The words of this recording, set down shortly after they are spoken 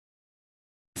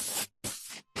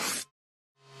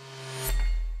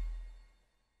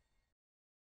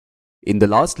In the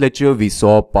last lecture, we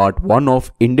saw part 1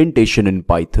 of indentation in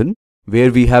Python,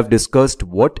 where we have discussed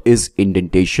what is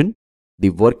indentation, the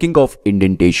working of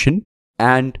indentation,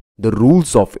 and the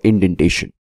rules of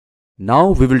indentation.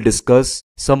 Now we will discuss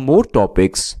some more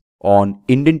topics on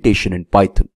indentation in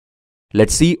Python.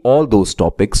 Let's see all those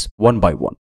topics one by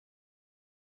one.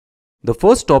 The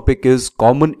first topic is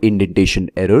common indentation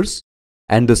errors,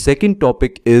 and the second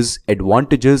topic is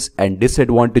advantages and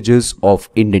disadvantages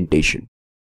of indentation.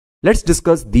 Let's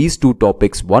discuss these two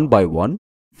topics one by one.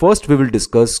 First, we will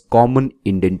discuss common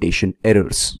indentation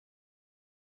errors.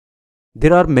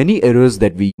 There are many errors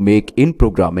that we make in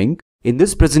programming. In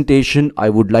this presentation, I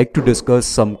would like to discuss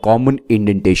some common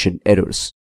indentation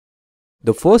errors.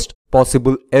 The first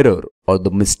possible error or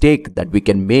the mistake that we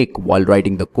can make while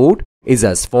writing the code is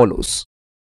as follows.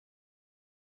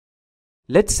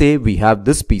 Let's say we have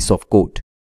this piece of code.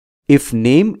 If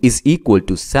name is equal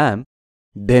to Sam,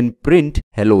 then print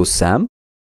hello Sam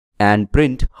and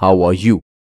print how are you.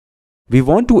 We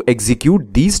want to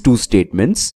execute these two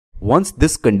statements once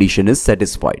this condition is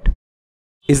satisfied.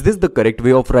 Is this the correct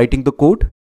way of writing the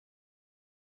code?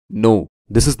 No,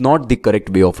 this is not the correct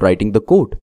way of writing the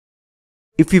code.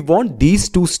 If we want these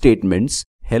two statements,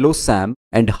 hello Sam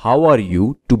and how are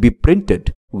you, to be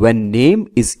printed when name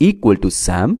is equal to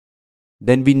Sam,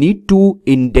 then we need to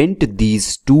indent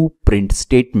these two print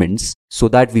statements so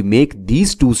that we make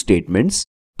these two statements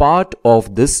part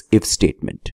of this if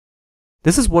statement.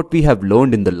 This is what we have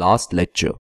learned in the last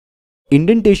lecture.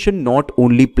 Indentation not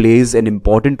only plays an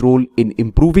important role in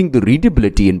improving the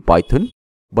readability in Python,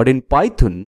 but in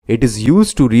Python it is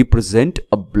used to represent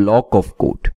a block of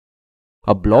code.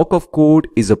 A block of code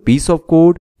is a piece of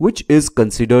code which is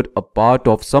considered a part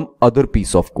of some other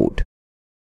piece of code.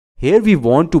 Here we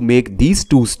want to make these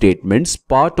two statements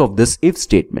part of this if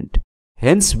statement.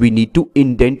 Hence we need to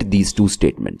indent these two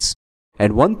statements.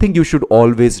 And one thing you should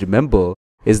always remember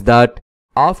is that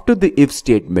after the if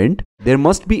statement, there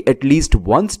must be at least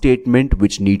one statement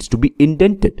which needs to be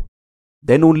indented.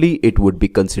 Then only it would be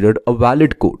considered a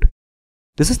valid code.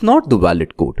 This is not the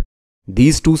valid code.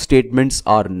 These two statements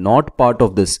are not part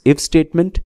of this if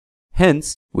statement.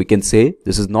 Hence, we can say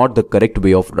this is not the correct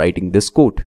way of writing this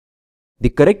code. The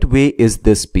correct way is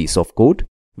this piece of code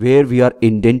where we are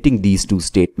indenting these two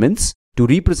statements to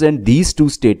represent these two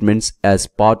statements as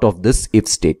part of this if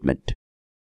statement.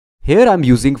 Here I am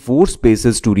using 4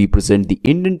 spaces to represent the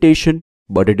indentation,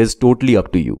 but it is totally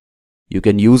up to you. You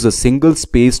can use a single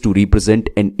space to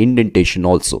represent an indentation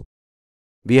also.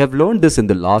 We have learned this in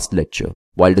the last lecture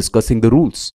while discussing the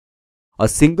rules. A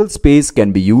single space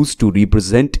can be used to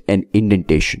represent an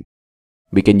indentation.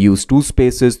 We can use 2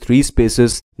 spaces, 3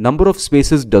 spaces, number of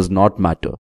spaces does not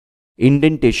matter.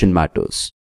 Indentation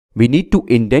matters. We need to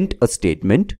indent a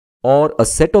statement or a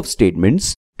set of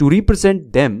statements to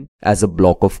represent them as a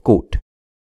block of code.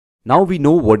 Now we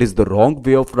know what is the wrong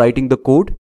way of writing the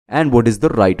code and what is the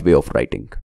right way of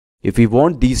writing. If we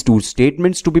want these two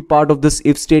statements to be part of this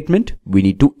if statement, we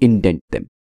need to indent them.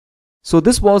 So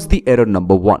this was the error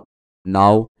number 1.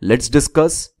 Now let's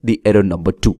discuss the error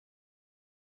number 2.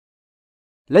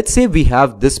 Let's say we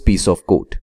have this piece of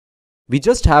code. We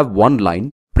just have one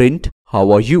line, print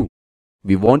how are you.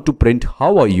 We want to print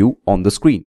how are you on the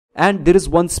screen. And there is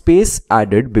one space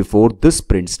added before this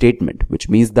print statement, which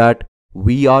means that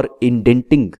we are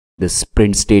indenting this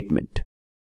print statement.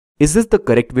 Is this the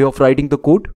correct way of writing the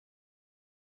code?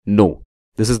 No,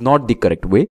 this is not the correct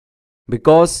way,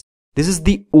 because this is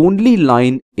the only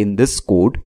line in this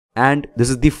code and this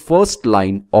is the first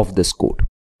line of this code.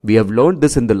 We have learned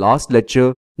this in the last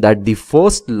lecture that the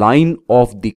first line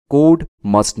of the code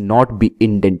must not be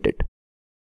indented.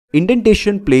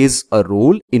 Indentation plays a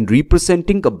role in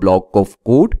representing a block of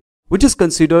code which is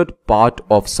considered part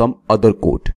of some other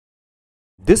code.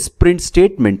 This print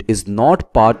statement is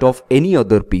not part of any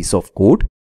other piece of code.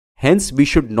 Hence, we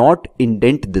should not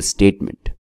indent this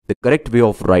statement. The correct way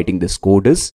of writing this code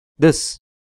is this.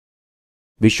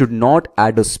 We should not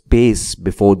add a space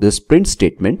before this print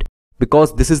statement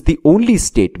because this is the only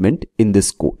statement in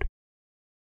this code.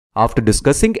 After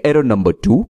discussing error number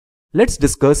 2, let's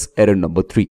discuss error number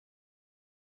 3.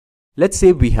 Let's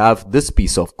say we have this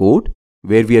piece of code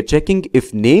where we are checking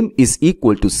if name is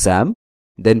equal to Sam,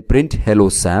 then print hello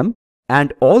Sam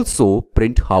and also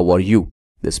print how are you.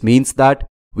 This means that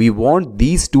we want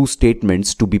these two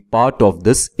statements to be part of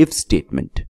this if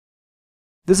statement.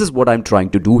 This is what I'm trying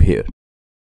to do here.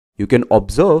 You can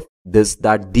observe this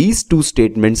that these two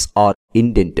statements are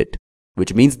indented,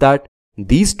 which means that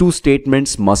these two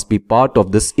statements must be part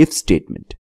of this if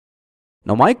statement.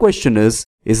 Now my question is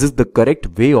this the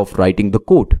correct way of writing the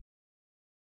code?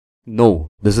 No,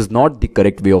 this is not the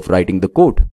correct way of writing the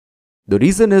code. The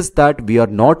reason is that we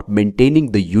are not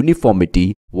maintaining the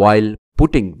uniformity while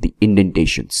putting the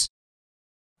indentations.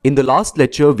 In the last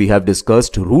lecture, we have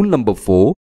discussed rule number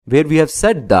 4, where we have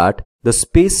said that the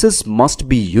spaces must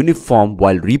be uniform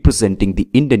while representing the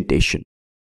indentation.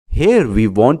 Here we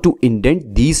want to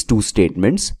indent these two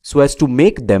statements so as to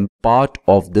make them part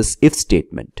of this if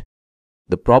statement.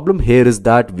 The problem here is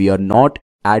that we are not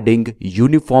adding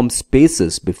uniform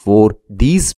spaces before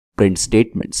these print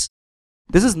statements.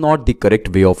 This is not the correct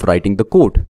way of writing the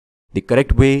code. The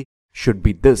correct way should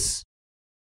be this.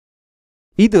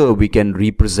 Either we can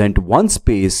represent one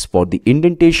space for the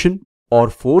indentation or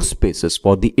 4 spaces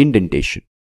for the indentation.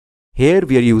 Here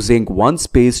we are using one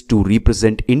space to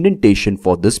represent indentation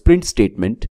for this print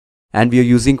statement, and we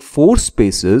are using 4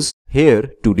 spaces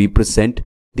here to represent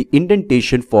the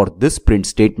indentation for this print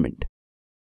statement.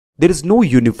 There is no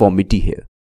uniformity here.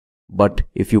 But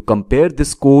if you compare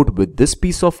this code with this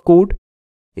piece of code,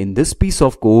 in this piece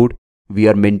of code, we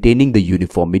are maintaining the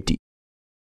uniformity.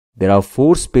 There are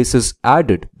 4 spaces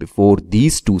added before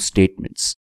these 2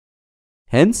 statements.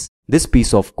 Hence, this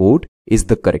piece of code is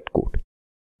the correct code.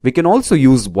 We can also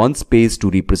use one space to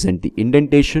represent the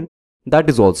indentation. That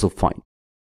is also fine.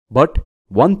 But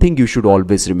one thing you should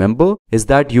always remember is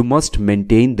that you must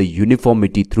maintain the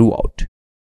uniformity throughout.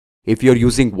 If you are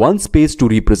using one space to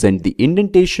represent the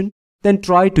indentation, then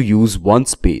try to use one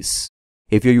space.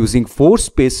 If you are using 4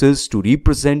 spaces to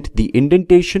represent the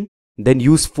indentation, then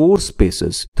use 4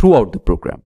 spaces throughout the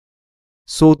program.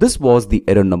 So this was the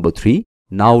error number 3.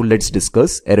 Now let's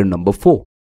discuss error number 4.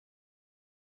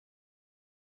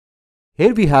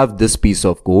 Here we have this piece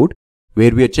of code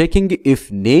where we are checking if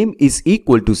name is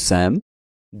equal to Sam,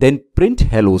 then print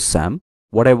hello Sam.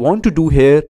 What I want to do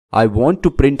here, I want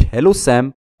to print hello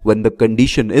Sam when the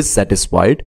condition is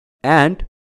satisfied, and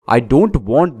I don't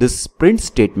want this print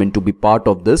statement to be part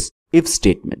of this if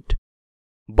statement.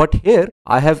 But here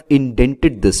I have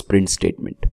indented this print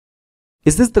statement.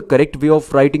 Is this the correct way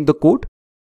of writing the code?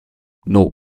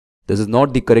 No, this is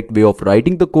not the correct way of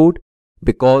writing the code,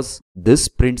 because this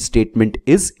print statement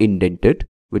is indented,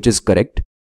 which is correct.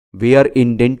 We are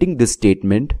indenting this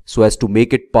statement so as to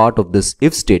make it part of this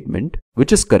if statement,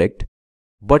 which is correct.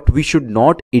 But we should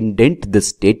not indent this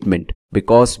statement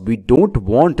because we don't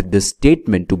want this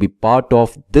statement to be part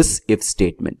of this if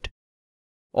statement.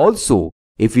 Also,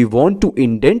 if we want to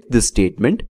indent this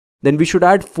statement, then we should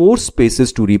add 4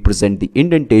 spaces to represent the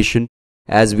indentation,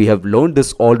 as we have learned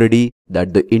this already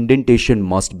that the indentation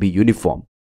must be uniform.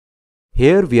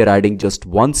 Here we are adding just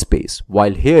one space,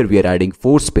 while here we are adding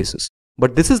 4 spaces.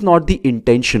 But this is not the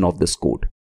intention of this code.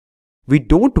 We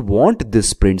don't want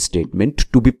this print statement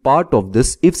to be part of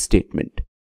this if statement.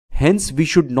 Hence, we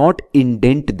should not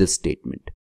indent this statement.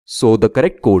 So the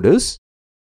correct code is,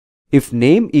 if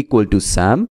name equal to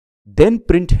Sam, then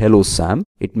print hello Sam.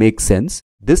 It makes sense.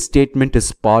 This statement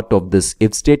is part of this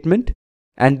if statement,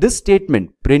 and this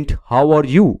statement print how are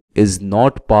you is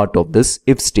not part of this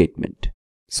if statement.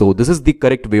 So this is the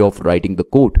correct way of writing the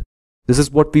code. This is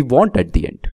what we want at the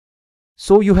end.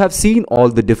 So you have seen all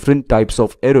the different types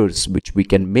of errors which we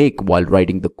can make while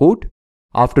writing the code.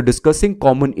 After discussing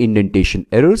common indentation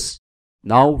errors,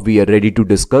 now we are ready to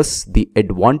discuss the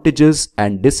advantages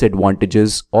and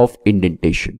disadvantages of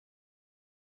indentation.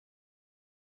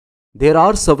 There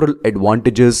are several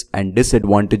advantages and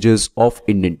disadvantages of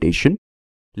indentation.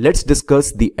 Let's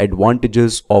discuss the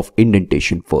advantages of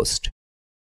indentation first.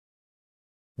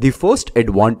 The first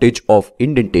advantage of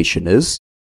indentation is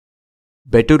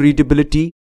better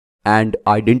readability and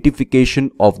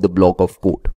identification of the block of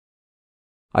code.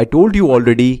 I told you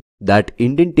already that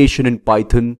indentation in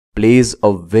Python plays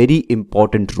a very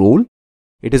important role.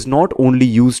 It is not only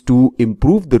used to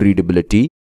improve the readability,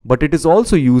 but it is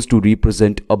also used to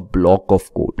represent a block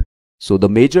of code. So the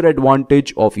major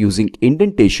advantage of using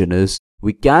indentation is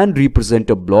we can represent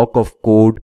a block of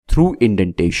code through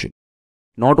indentation.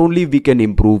 Not only we can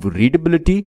improve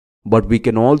readability, but we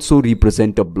can also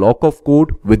represent a block of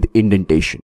code with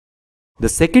indentation. The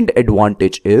second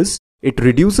advantage is it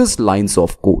reduces lines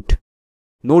of code.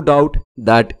 No doubt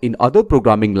that in other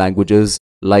programming languages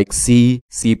like C,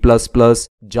 C++,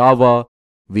 Java,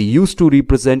 we used to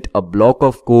represent a block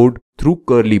of code through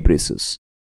curly braces.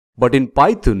 But in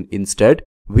Python instead,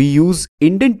 we use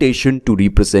indentation to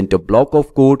represent a block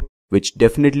of code, which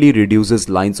definitely reduces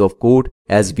lines of code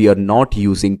as we are not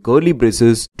using curly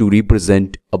braces to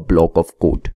represent a block of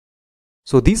code.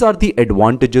 So these are the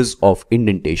advantages of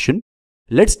indentation.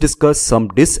 Let's discuss some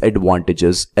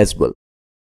disadvantages as well.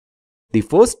 The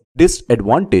first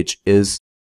disadvantage is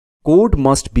code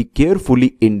must be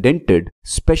carefully indented,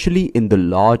 especially in the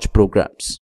large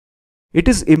programs. It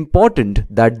is important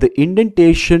that the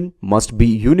indentation must be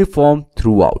uniform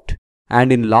throughout,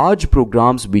 and in large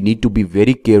programs we need to be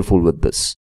very careful with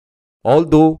this.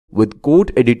 Although with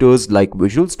code editors like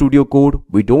Visual Studio Code,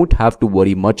 we don't have to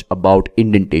worry much about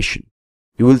indentation.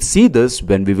 You will see this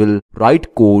when we will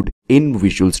write code in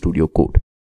Visual Studio Code.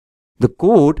 The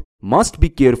code must be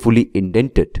carefully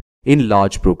indented in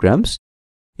large programs.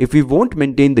 If we won't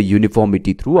maintain the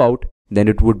uniformity throughout, then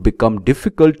it would become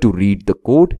difficult to read the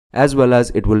code, as well as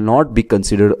it will not be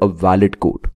considered a valid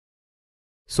code.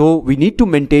 So we need to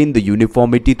maintain the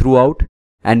uniformity throughout,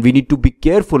 and we need to be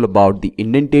careful about the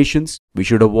indentations. We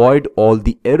should avoid all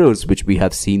the errors which we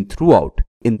have seen throughout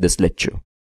in this lecture.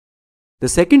 The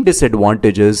second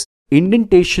disadvantage is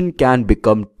indentation can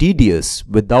become tedious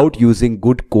without using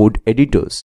good code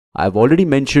editors. I have already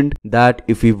mentioned that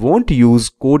if we won't use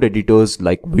code editors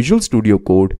like Visual Studio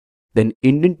Code, then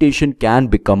indentation can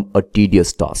become a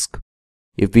tedious task.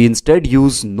 If we instead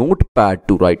use Notepad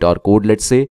to write our code, let's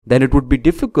say, then it would be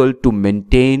difficult to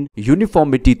maintain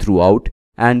uniformity throughout,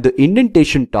 and the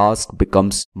indentation task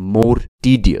becomes more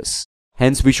tedious.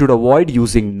 Hence, we should avoid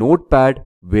using Notepad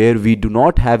where we do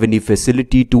not have any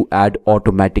facility to add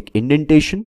automatic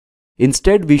indentation.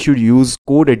 Instead, we should use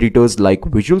code editors like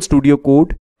Visual Studio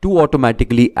Code to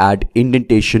automatically add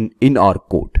indentation in our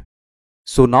code.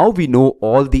 So now we know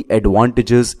all the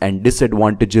advantages and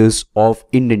disadvantages of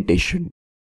indentation.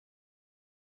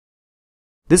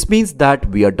 This means that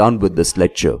we are done with this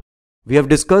lecture. We have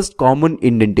discussed common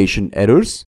indentation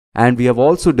errors, and we have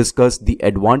also discussed the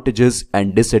advantages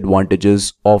and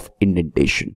disadvantages of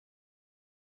indentation.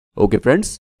 Okay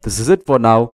friends, this is it for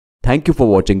now. Thank you for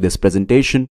watching this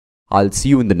presentation. I'll see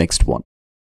you in the next one.